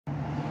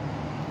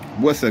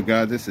What's up,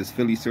 guys? This is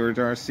Phillyswords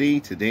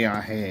RC. Today I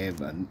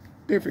have a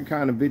different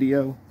kind of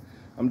video.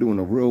 I'm doing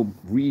a real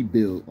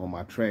rebuild on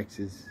my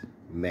Traxxas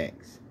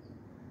Maxx.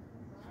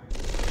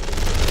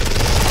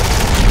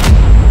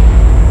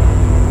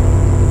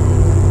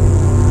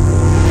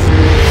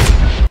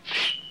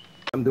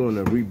 I'm doing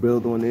a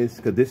rebuild on this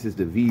because this is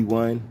the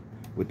V1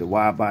 with the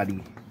wide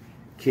body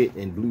kit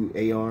and blue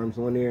A-arms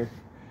on there.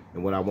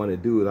 And what I want to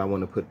do is I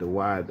want to put the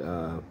wide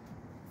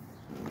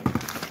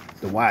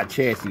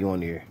chassis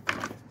on there.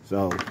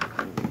 So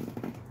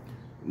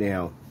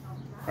now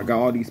I got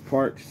all these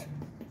parts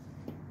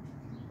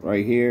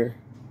right here.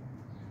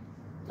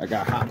 I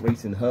got hot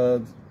racing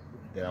hubs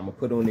that I'm gonna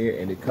put on there,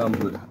 and it comes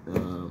with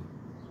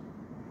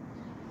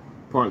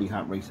partly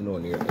hot racing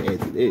on there as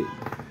it is.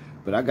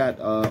 But I got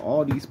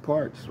all these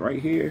parts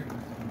right here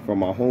from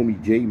my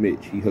homie J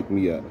Mitch. He hooked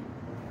me up,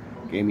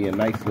 gave me a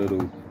nice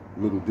little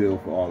deal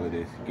for all of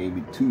this. Gave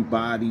me 2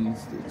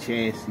 bodies, the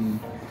chassis.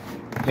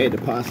 Had to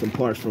buy some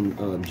parts from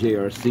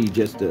JRC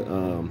just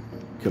to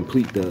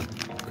complete the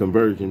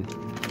conversion.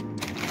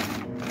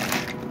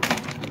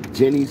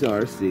 Jenny's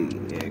RC.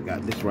 Yeah,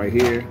 got this right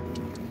here.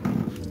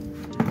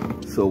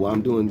 So what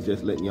I'm doing is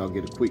just letting y'all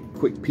get a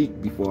quick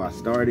peek before I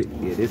start it.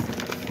 Yeah, this,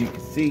 you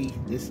can see,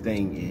 this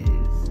thing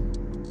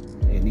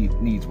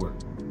needs work.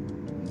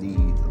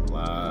 Needs a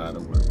lot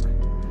of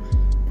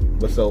work.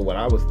 But so what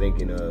I was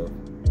thinking of,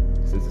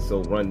 since it's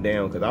so run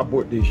down, because I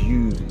bought this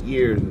used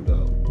years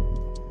ago,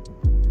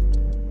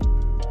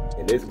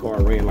 and this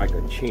car ran like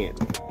a champ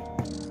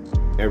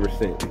ever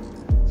since.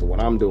 So what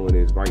I'm doing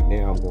is right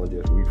now I'm going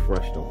to just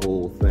refresh the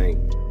whole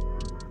thing.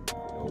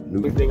 The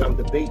new thing I'm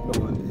debating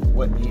on is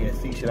what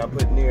ESC should I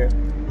put in there.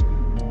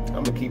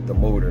 I'm gonna keep the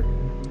motor.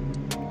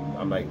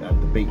 I'm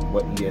debating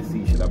what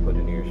ESC should I put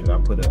in there. Should I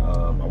put a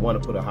I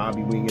want to put a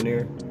hobby wing in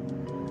there,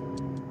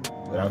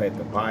 but I'll have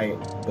to buy it.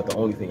 But the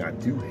only thing I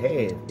do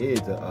have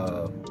is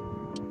a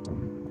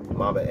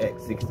Mamba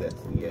X 6S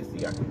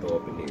ESC I can throw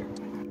up in there.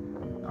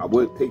 I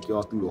would take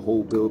y'all through the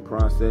whole build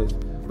process,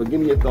 but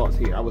give me your thoughts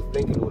here. I was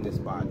thinking on this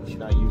body,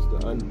 should I use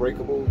the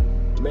unbreakable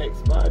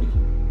Max body?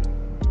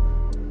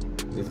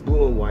 It's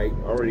blue and white,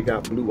 already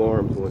got blue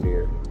arms on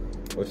there,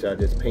 or should I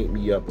just paint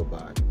me up a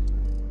body?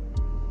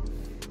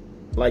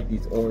 I like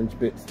these orange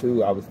bits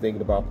too. I was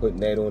thinking about putting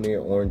that on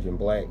there, orange and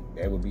black.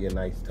 That would be a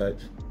nice touch.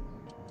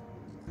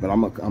 But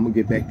I'm gonna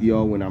get back to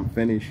y'all when I'm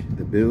finished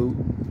the build.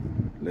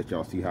 Let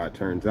y'all see how it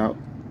turns out.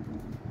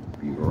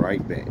 Be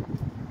right back.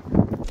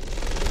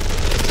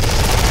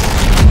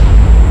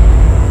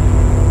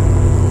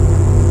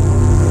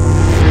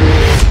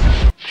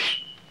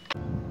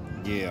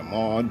 Yeah, I'm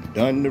all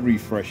done the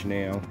refresh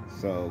now.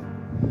 So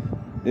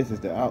this is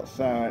the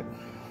outside.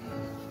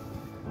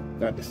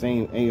 Got the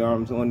same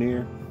A-arms on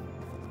there,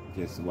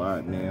 just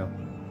wide now.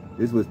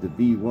 This was the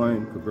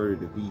V1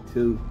 converted to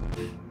V2.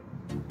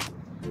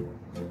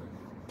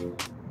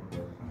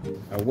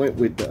 I went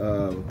with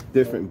the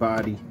different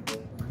body.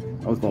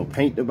 I was gonna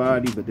paint the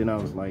body, but then I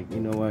was like,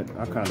 you know what?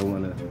 I kind of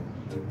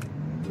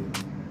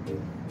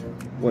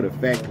want a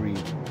factory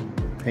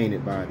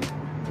painted body.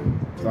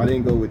 So I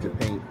didn't go with the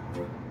paint.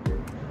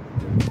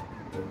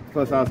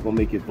 Plus I was gonna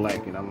make it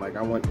black, and I'm like,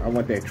 I want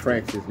that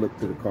Traxxas look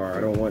to the car.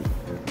 I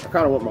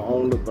kind of want my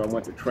own look, but I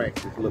want the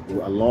Traxxas look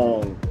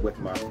along with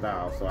my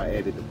style. So I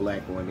added the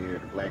black on there,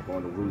 the black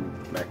on the roof,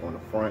 the black on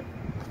the front.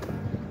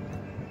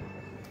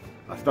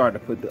 I started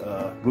to put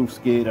the roof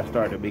skid. I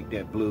started to make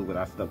that blue, but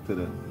I stuck to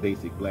the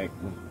basic black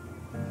one.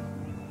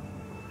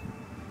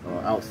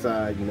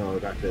 Outside, you know, I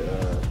got the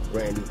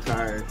brand new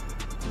tires.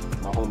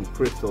 My homie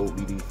Chris sold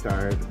me these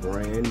tires,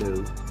 brand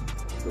new.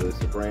 So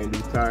it's a brand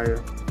new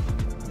tire.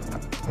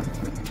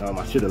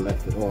 I should have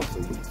left it off so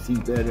you can see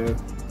better.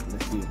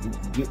 Let's see if we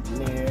can get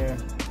in there.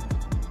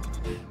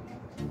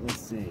 Let's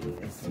see.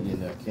 You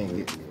know, I can't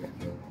get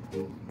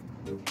there.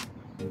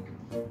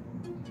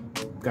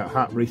 Got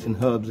hot racing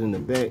hubs in the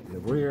back and the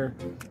rear,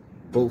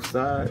 both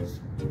sides,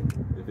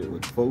 if it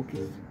would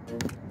focus.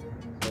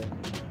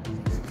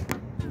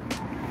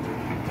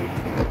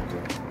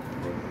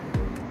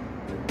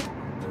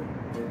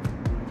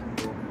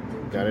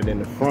 Got it in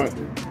the front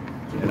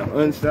and the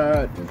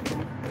inside.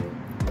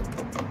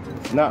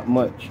 Not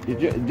much. It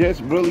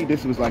just really,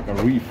 this was like a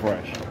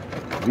refresh,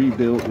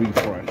 rebuild,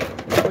 refresh.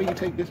 Before you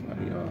take this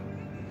body off.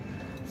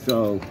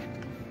 So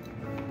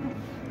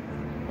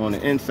on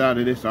the inside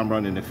of this, I'm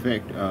running the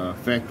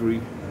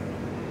factory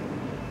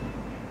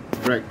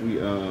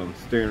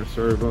steering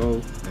servo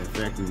and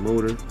factory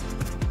motor.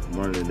 I'm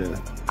running the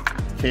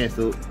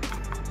Castle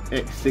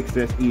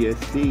X6S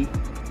ESC.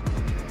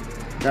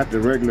 Got the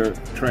regular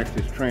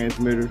Traxxas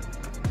transmitter.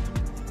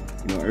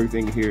 You know,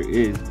 everything here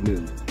is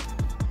new.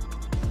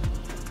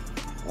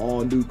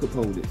 All new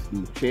components,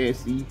 new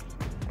chassis.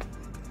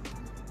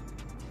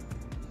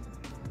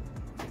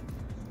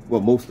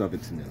 Well, most of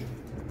it's new.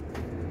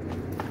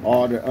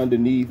 All the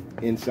underneath,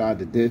 inside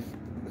the diff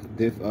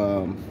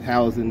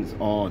housings,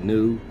 all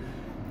new.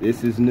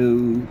 This is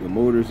new. The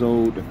motor's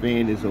old. The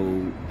fan is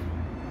old.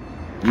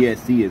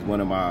 ESC is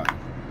one of my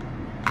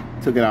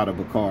took it out of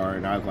a car,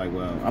 and I was like,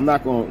 well, I'm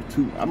going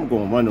to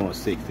run on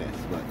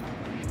 6S, but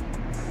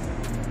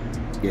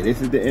Yeah,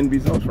 this is the end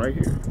results right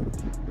here.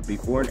 The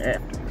before and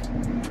after.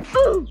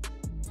 Ooh.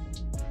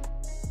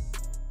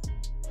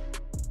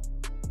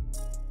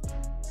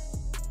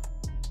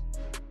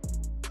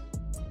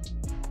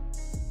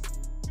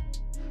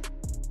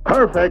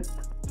 Perfect.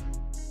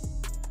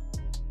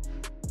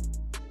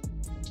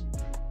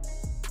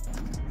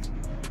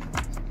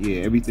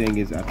 Yeah, everything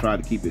is, I try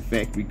to keep it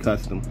factory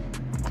custom.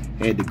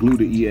 Had to glue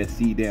the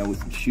ESC down with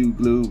some shoe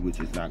glue, which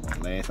is not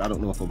gonna last. I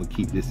don't know if I'm gonna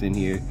keep this in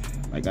here.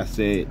 Like I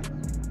said,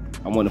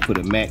 I want to put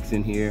a Max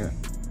in here.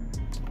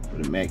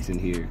 Put a Max in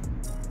here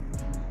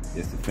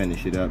just to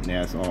finish it up.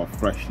 Now it's all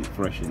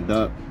freshened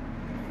up.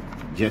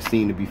 Just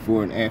seen the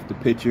before and after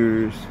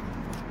pictures.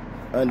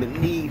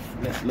 Underneath,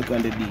 let's look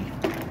underneath.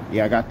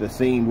 Yeah, I got the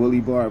same woolly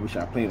bar, which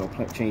I plan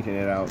on changing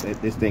it out.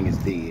 This thing is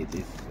dead.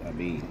 I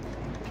mean,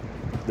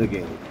 look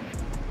at it.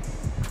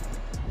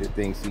 This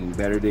thing's seen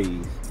better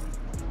days.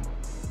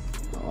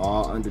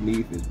 All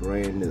underneath is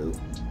brand new.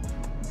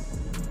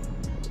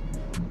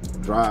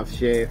 Drive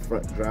shaft,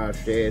 front drive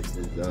shafts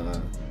is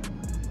a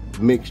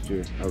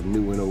mixture of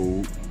new and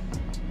old.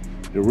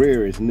 The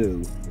rear is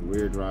new. The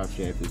rear drive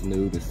shaft is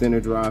new. The center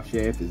drive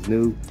shaft is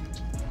new.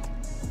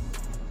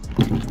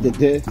 The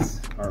discs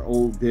are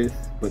old discs,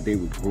 but they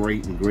were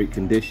great, in great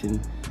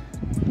condition.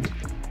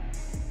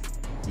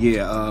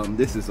 Yeah,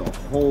 this is a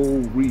whole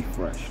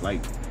refresh.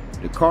 Like,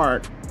 the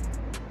car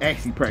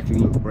actually practically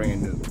looks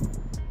brand new.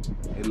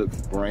 It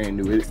looks brand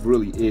new. It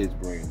really is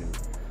brand new.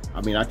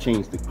 I mean, I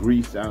changed the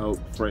grease out,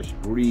 fresh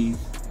grease,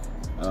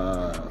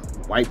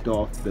 wiped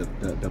off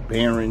the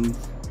bearings,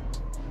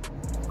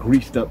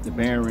 greased up the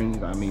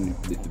bearings. I mean,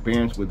 the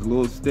bearings was a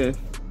little stiff.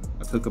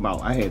 I took them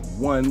out. I had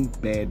one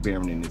bad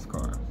bearing in this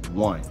car.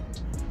 One,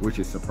 which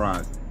is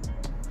surprising.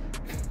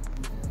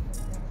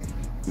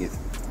 It's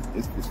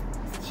just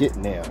shit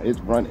now. It's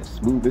running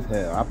smooth as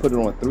hell. I put it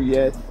on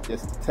 3S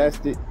just to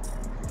test it,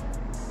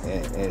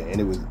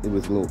 and it was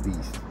a little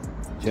beast.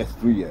 Just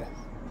 3S,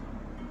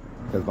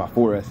 because my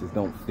 4S's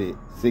don't fit.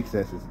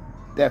 6S's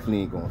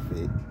definitely ain't gonna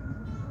fit.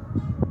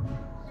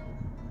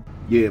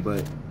 Yeah,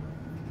 but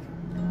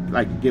I'd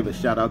like to give a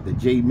shout out to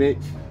J Mitch.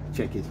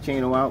 Check his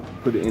channel out.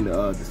 Put it in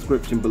the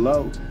description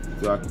below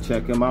so I can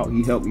check him out.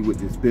 He helped me with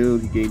this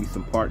build. He gave me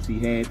some parts he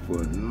had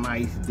for a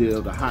nice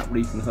deal. The hot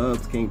racing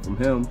hubs came from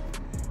him,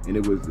 and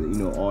it was, you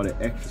know, all the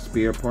extra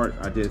spare parts.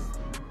 I just,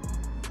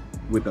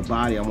 with the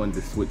body, I wanted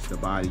to switch the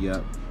body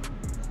up.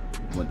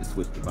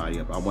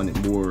 I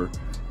wanted more,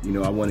 you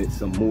know, I wanted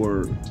some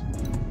more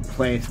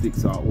plastic,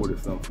 so I ordered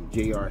some from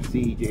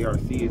JRC.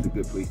 JRC is a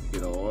good place to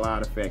get a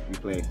lot of factory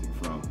plastic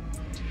from.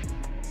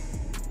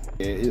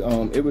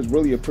 It was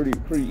really a pretty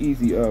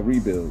easy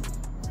rebuild.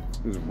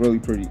 It was really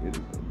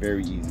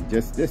very easy.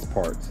 Just this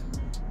parts.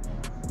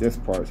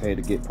 Had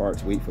to get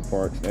parts, wait for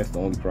parts. That's the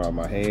only problem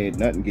I had.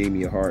 Nothing gave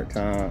me a hard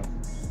time.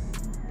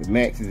 The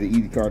Maxx is an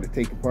easy car to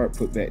take apart,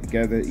 put back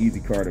together, easy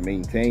car to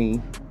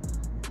maintain.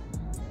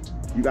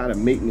 You gotta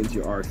maintenance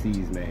your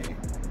RCs, man.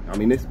 I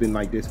mean, it's been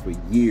like this for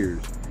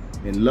years,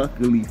 and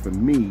luckily for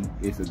me,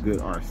 it's a good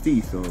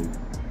RC, so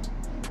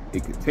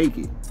it could take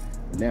it.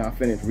 Now I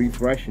finished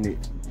refreshing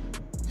it.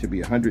 Should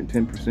be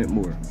 110%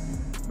 more.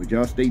 But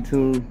y'all stay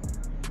tuned.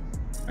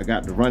 I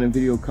got the running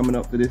video coming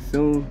up for this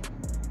soon.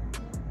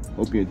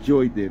 Hope you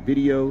enjoyed the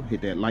video.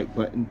 Hit that like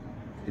button,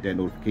 hit that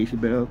notification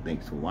bell.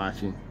 Thanks for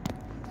watching,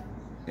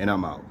 and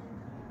I'm out.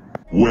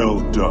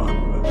 Well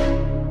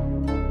done.